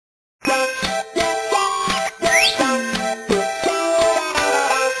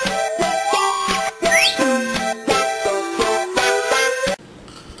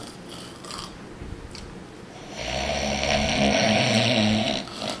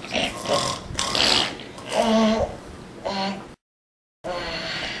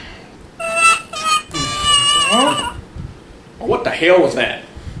What the hell was that?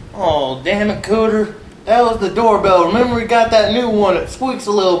 Oh, damn it, Cooter. That was the doorbell. Remember we got that new one that squeaks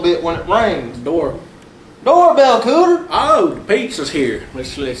a little bit when it rains. Doorbell, Cooter. Oh, the pizza's here.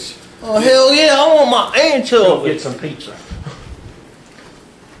 Let's. Oh, hell yeah, I want my anchovies. Get some pizza.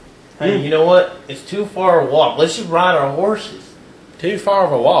 Hey, you know what? It's too far a walk. Let's just ride our horses. Too far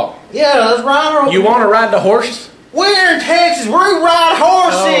of a walk. Yeah, let's ride our horses. You want to ride the horses? We're in Texas. We ride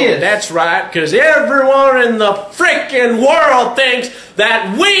horses. Oh, that's right, because everyone in the frickin' world thinks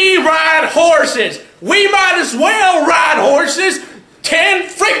that we ride horses. We might as well ride horses 10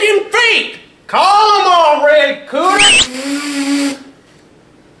 frickin' feet. Come on, Red Cooter.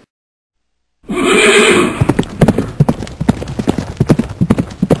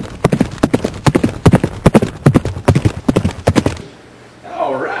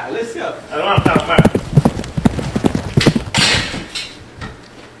 All right, let's go.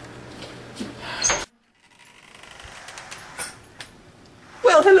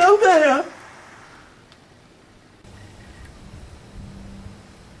 Well, hello there.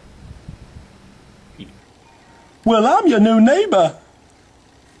 Well, I'm your new neighbor.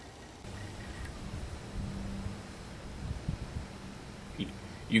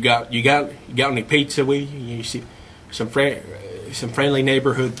 You got any pizza with you? You see some friendly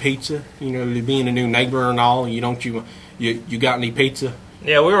neighborhood pizza. You know, being a new neighbor and all. You got any pizza?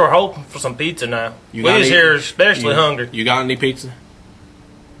 Yeah, we were hoping for some pizza now. You We got was any- here especially hungry. You got any pizza?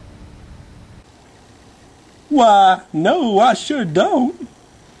 Why, no, I sure don't.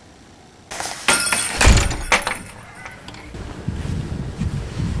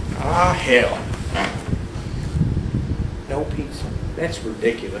 Ah, hell. No pizza. That's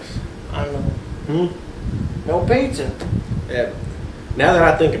ridiculous. I know. No pizza. Yeah. Now that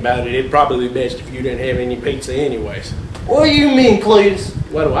I think about it, it'd probably be best if you didn't have any pizza anyways. What do you mean, Cletus?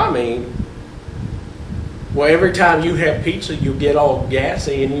 What do I mean? Well, every time you have pizza, you get all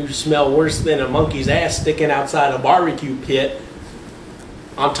gassy and you smell worse than a monkey's ass sticking outside a barbecue pit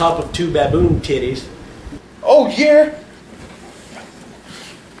on top of 2 baboon titties. Oh, yeah?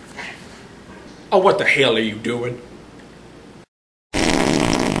 Oh, what the hell are you doing?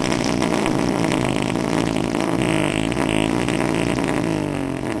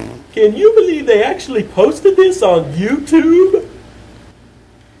 Can you believe they actually posted this on YouTube?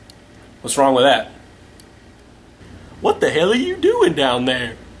 What's wrong with that? What the hell are you doing down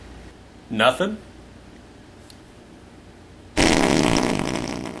there? Nothing.